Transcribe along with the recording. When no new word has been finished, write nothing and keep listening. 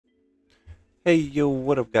Hey yo,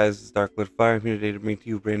 what up guys, it's Darklit Fire. I'm here today to bring to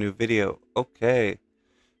you a brand new video. Okay,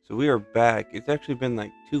 so we are back. It's actually been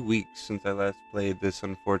like 2 weeks since I last played this,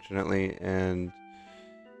 unfortunately, and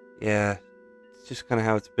yeah, it's just kind of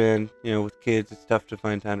how it's been. You know, with kids, it's tough to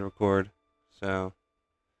find time to record, so,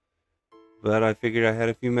 but I figured I had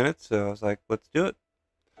a few minutes, so I was like, let's do it.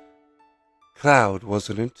 Cloud,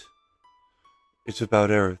 wasn't it? It's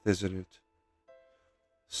about Aerith, isn't it?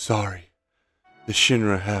 Sorry, the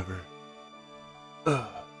Shinra have her. Ugh.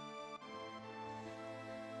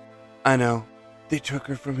 I know, they took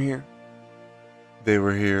her from here. They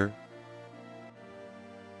were here.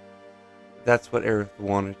 That's what Aerith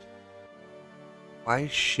wanted. Why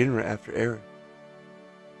is Shinra after Aerith?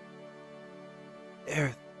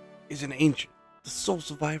 Aerith is an ancient, the sole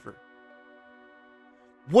survivor.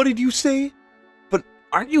 What did you say? But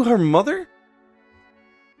aren't you her mother?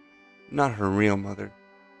 Not her real mother.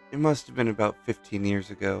 It must have been about 15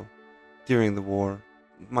 years ago, during the war.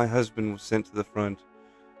 My husband was sent to the front,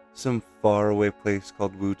 some faraway place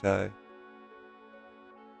called Wutai.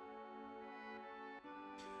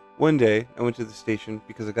 One day, I went to the station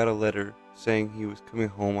because I got a letter saying he was coming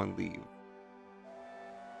home on leave.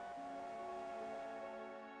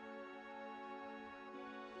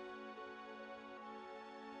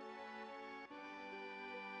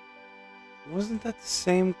 Wasn't that the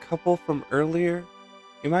same couple from earlier?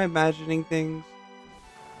 Am I imagining things?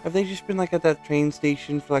 Have they just been like at that train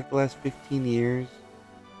station for like the last 15 years?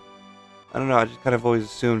 I don't know, I just kind of always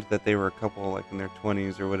assumed that they were a couple like in their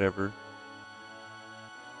 20s or whatever.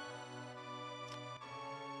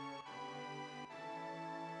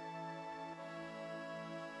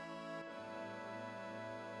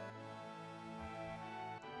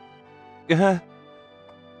 Yeah.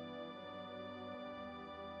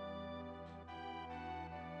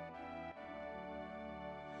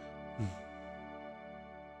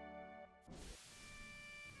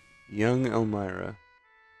 Young Elmira.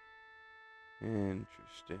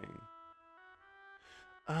 Interesting.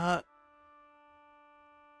 Uh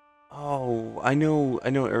I know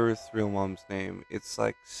Aerith's real mom's name. It's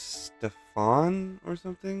like Stefan or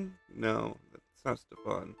something? No, that's not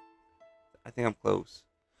Stefan. I think I'm close.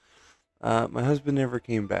 My husband never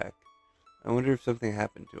came back. I wonder if something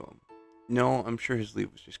happened to him. No, I'm sure his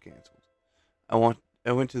leave was just canceled. I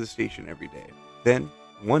went to the station every day. Then,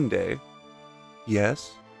 one day,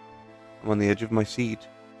 yes, I'm on the edge of my seat.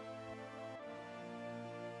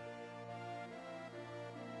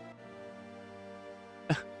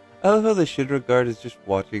 I love how the Shinra guard is just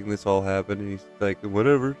watching this all happen and he's like,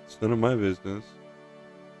 whatever, it's none of my business.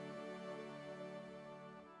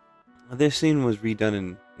 This scene was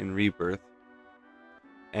redone in Rebirth,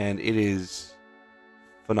 and it is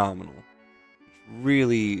phenomenal. It's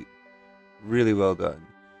really, really well done.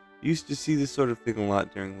 Used to see this sort of thing a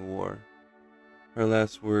lot during the war. Her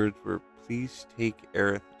last words were, please take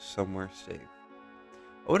Aerith somewhere safe.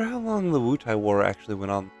 I wonder how long the Wutai War actually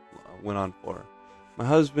went on for. My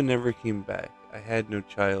husband never came back. I had no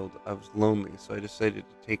child. I was lonely, so I decided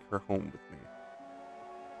to take her home with me.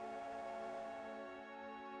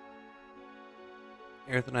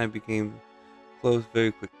 Aerith and I became close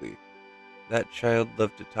very quickly. That child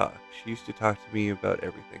loved to talk. She used to talk to me about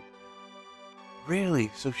everything. Really?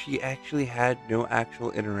 So she actually had no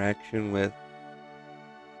actual interaction with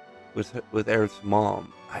Aerith's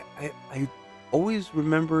mom. I always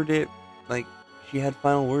remembered it like she had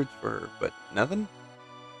final words for her, but nothing.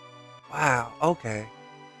 Wow. Okay.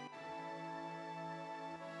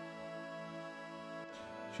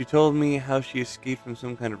 She told me how she escaped from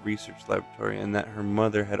some kind of research laboratory and that her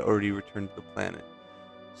mother had already returned to the planet,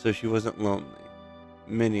 so she wasn't lonely.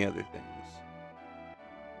 Many other things.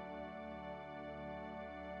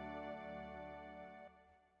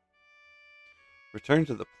 Return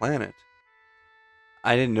to the planet?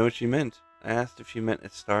 I didn't know what she meant. I asked if she meant a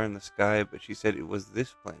star in the sky, but she said it was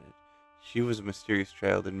this planet. She was a mysterious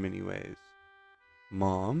child in many ways.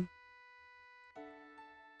 Mom?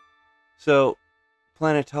 So,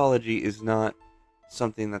 planetology is not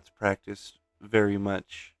something that's practiced very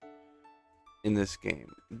much in this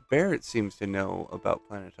game. Barrett seems to know about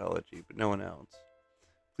planetology, but no one else.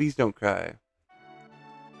 Please don't cry.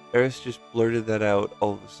 Eris just blurted that out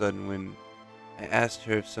all of a sudden when I asked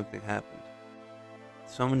her if something happened.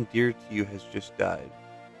 Someone dear to you has just died.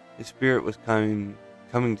 His spirit was coming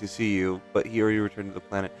to see you, but he already returned to the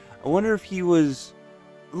planet. I wonder if he was.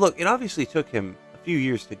 Look, it obviously took him a few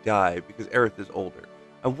years to die because Aerith is older.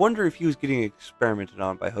 I wonder if he was getting experimented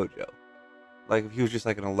on by Hojo. Like if he was just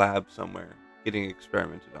like in a lab somewhere getting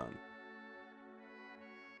experimented on.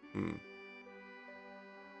 Hmm.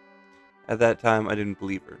 At that time, I didn't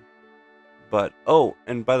believe her. But, oh,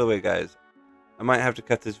 and by the way, guys, I might have to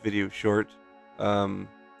cut this video short.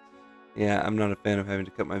 Yeah, I'm not a fan of having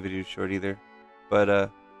to cut my videos short either.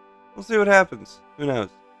 But, we'll see what happens. Who knows?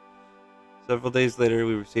 Several days later,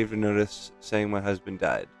 we received a notice saying my husband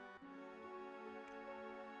died.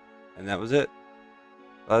 And that was it.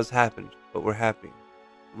 That has happened, but we're happy.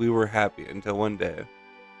 We were happy until one day.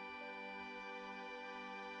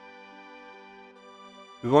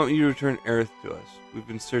 We want you to return Aerith to us. We've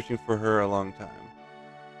been searching for her a long time.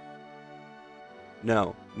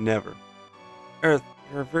 No, never. Aerith,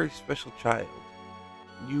 you're a very special child.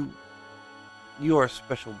 You are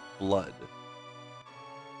special blood.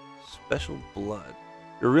 Special blood.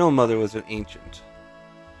 Your real mother was an ancient.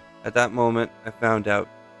 At that moment, I found out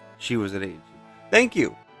she was an ancient. Thank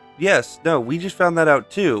you. Yes, no, we just found that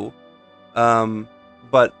out too.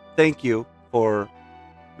 But thank you for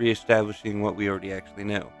reestablishing what we already actually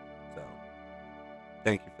know. So,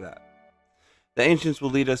 thank you for that. The ancients will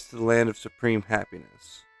lead us to the land of supreme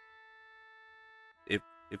happiness. If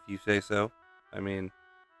you say so. I mean,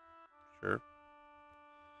 sure.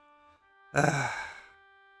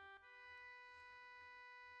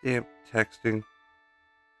 Damn texting.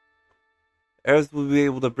 Aerith will be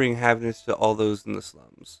able to bring happiness to all those in the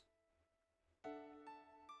slums.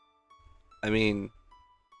 I mean,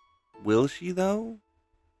 will she though?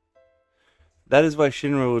 That is why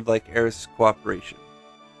Shinra would like Aerith's cooperation.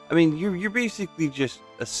 I mean, you're basically just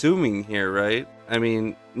assuming here, right? I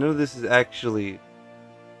mean, none of this is actually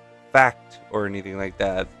fact or anything like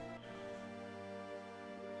that.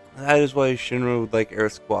 That is why Shinra would like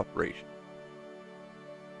Aerith's cooperation.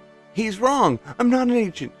 He's wrong! I'm not an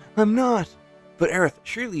agent! I'm not! But Aerith,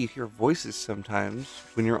 surely you hear voices sometimes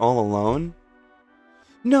when you're all alone?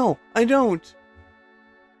 No, I don't!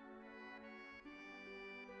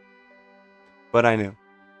 But I knew.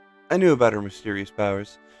 I knew about her mysterious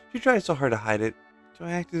powers. She tried so hard to hide it, so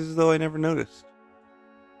I acted as though I never noticed.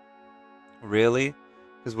 Really?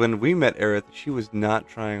 Because when we met Aerith, she was not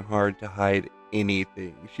trying hard to hide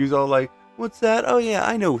anything. She was all like, what's that? Oh yeah,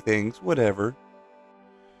 I know things, whatever.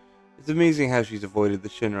 It's amazing how she's avoided the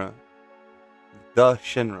Shinra,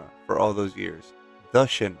 for all those years. The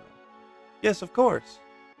Shinra. Yes, of course.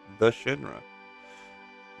 The Shinra.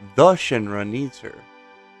 The Shinra needs her.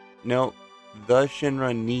 No, the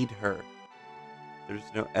Shinra need her. There's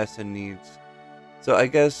no S in needs. So I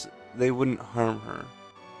guess they wouldn't harm her.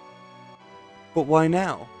 But why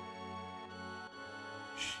now?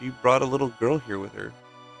 She brought a little girl here with her.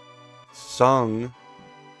 Sung?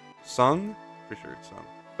 For sure it's Sung.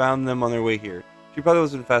 Found them on their way here. She probably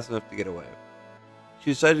wasn't fast enough to get away.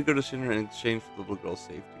 She decided to go to Shinra in exchange for the little girl's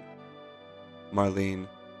safety. Marlene.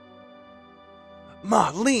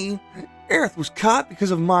 Marlene? Aerith was caught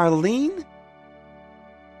because of Marlene?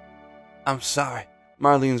 I'm sorry.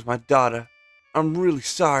 Marlene's my daughter. I'm really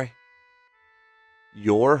sorry.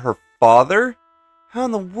 You're her father? How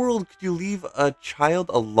in the world could you leave a child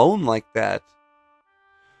alone like that?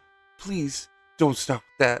 Please, don't stop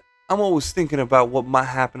with that. I'm always thinking about what might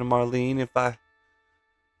happen to Marlene if I...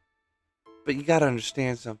 But you gotta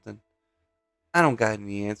understand something. I don't got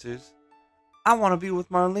any answers. I want to be with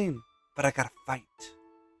Marlene, but I gotta fight.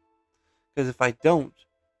 Because if I don't,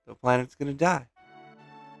 the planet's gonna die.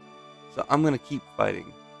 So I'm gonna keep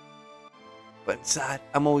fighting. But inside,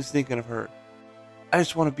 I'm always thinking of her. I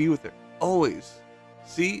just want to be with her. Always.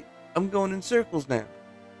 See? I'm going in circles now.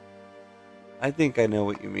 I think I know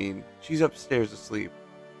what you mean. She's upstairs asleep.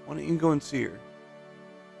 Why don't you go and see her?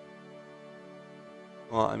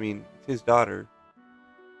 Well, I mean, it's his daughter.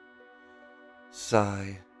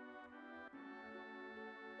 Sigh.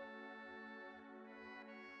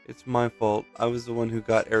 It's my fault. I was the one who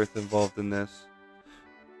got Aerith involved in this.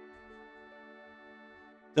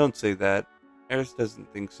 Don't say that. Aerith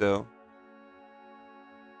doesn't think so.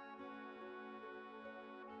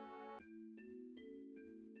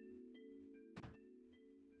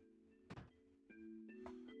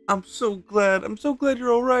 I'm so glad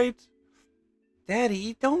you're alright.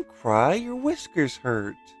 Daddy, don't cry. Your whiskers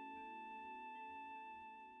hurt.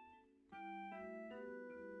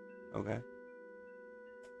 Okay.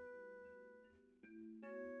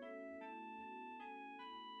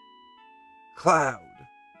 Cloud.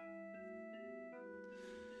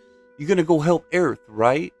 You're gonna go help Aerith,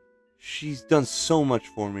 right? She's done so much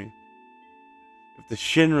for me. If the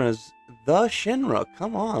Shinra,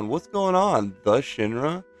 come on, what's going on? The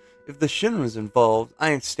Shinra? If the Shinra's involved,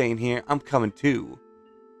 I ain't staying here, I'm coming too.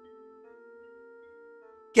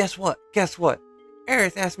 Guess what?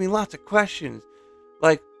 Aerith asked me lots of questions.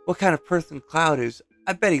 Like, what kind of person Cloud is.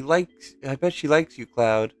 I bet she likes you,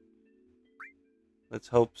 Cloud. Let's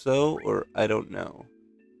hope so, or I don't know.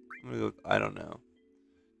 I'm gonna go with I don't know.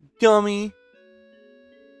 Dummy!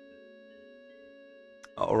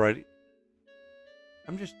 Alrighty.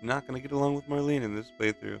 I'm just not gonna get along with Marlene in this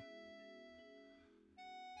playthrough.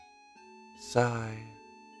 Sigh.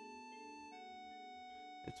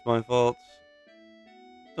 It's my fault.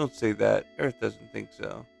 Don't say that. Aerith doesn't think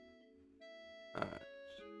so. Alright.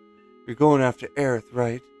 You're going after Aerith,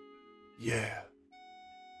 right? Yeah.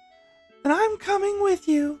 And I'm coming with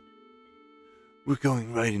you. We're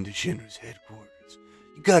going right into Shinra's headquarters.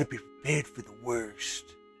 You gotta be prepared for the worst.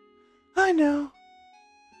 I know.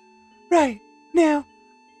 Right. Now,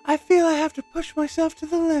 I feel I have to push myself to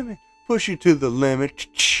the limit. Push you to the limit.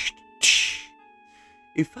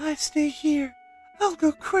 If I stay here, I'll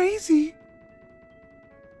go crazy.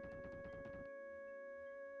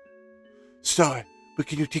 Sorry, but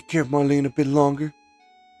can you take care of Marlene a bit longer?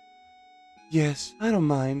 Yes, I don't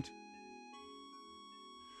mind.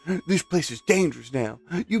 This place is dangerous now.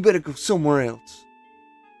 You better go somewhere else.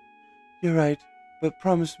 You're right, but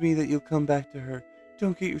promise me that you'll come back to her.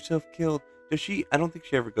 Don't get yourself killed. Does she? I don't think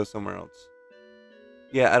she ever goes somewhere else.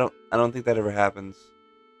 Yeah, I don't think that ever happens.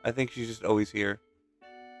 I think she's just always here.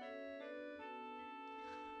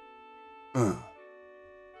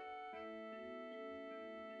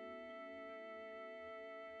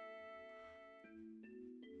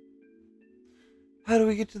 How do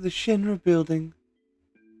we get to the Shinra building?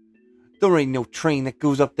 There ain't no train that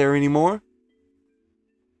goes up there anymore.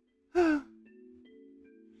 Well,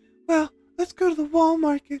 let's go to the wall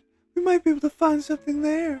market. We might be able to find something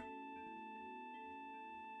there.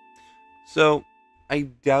 So, I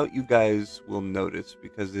doubt you guys will notice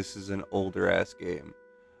because this is an older ass game.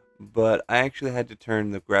 But I actually had to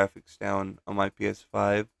turn the graphics down on my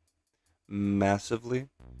PS5 massively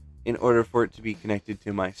in order for it to be connected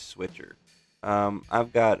to my switcher.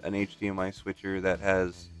 I've got an HDMI switcher that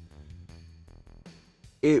has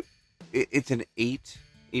it's an 8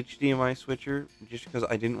 HDMI switcher just because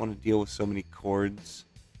I didn't want to deal with so many cords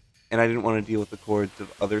and I didn't want to deal with the cords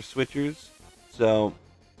of other switchers. So,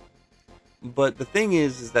 but the thing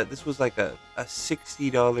is that this was like a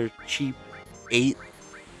 $60 cheap 8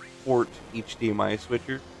 port HDMI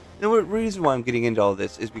switcher. The reason why I'm getting into all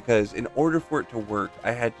this is because in order for it to work,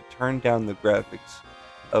 I had to turn down the graphics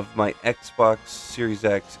of my Xbox Series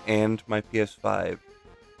X and my PS5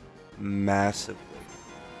 massively.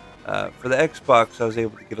 For the Xbox, I was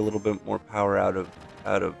able to get a little bit more power out of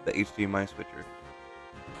the HDMI switcher,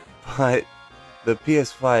 but the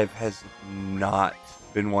PS5 has not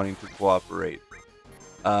been wanting to cooperate.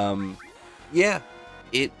 Yeah,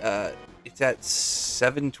 it's at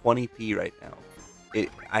 720p right now.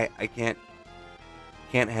 I can't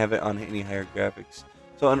have it on any higher graphics.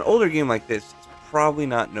 So an older game like this, it's probably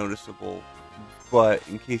not noticeable, but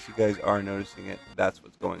in case you guys are noticing it, that's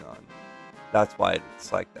what's going on. That's why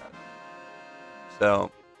it's like that.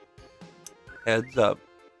 So, heads up.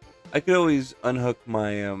 I could always unhook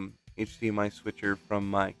my HDMI switcher from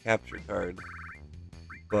my capture card,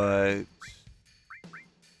 but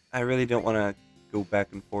I really don't want to go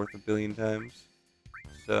back and forth a billion times.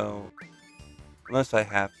 So, unless I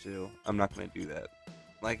have to, I'm not going to do that.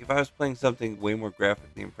 Like, if I was playing something way more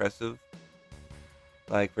graphically impressive,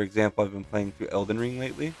 like, for example, I've been playing through Elden Ring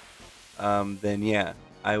lately, then yeah,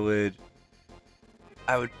 I would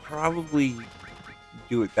probably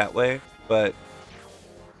do it that way, but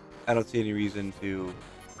I don't see any reason to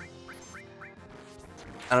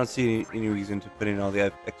put in all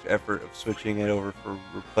the extra effort of switching it over for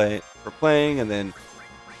playing, and then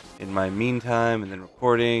in my meantime, and then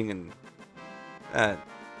recording, and that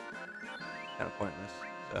kind of pointless.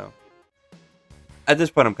 So at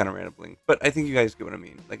this point, I'm kind of rambling, but I think you guys get what I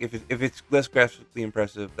mean. Like if it's less graphically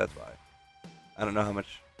impressive, that's why. I don't know how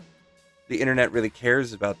much the internet really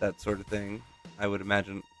cares about that sort of thing. I would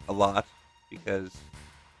imagine a lot, because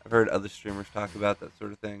I've heard other streamers talk about that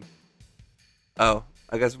sort of thing. Oh,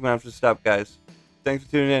 I guess I'm gonna have to stop, guys. Thanks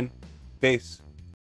for tuning in. Peace.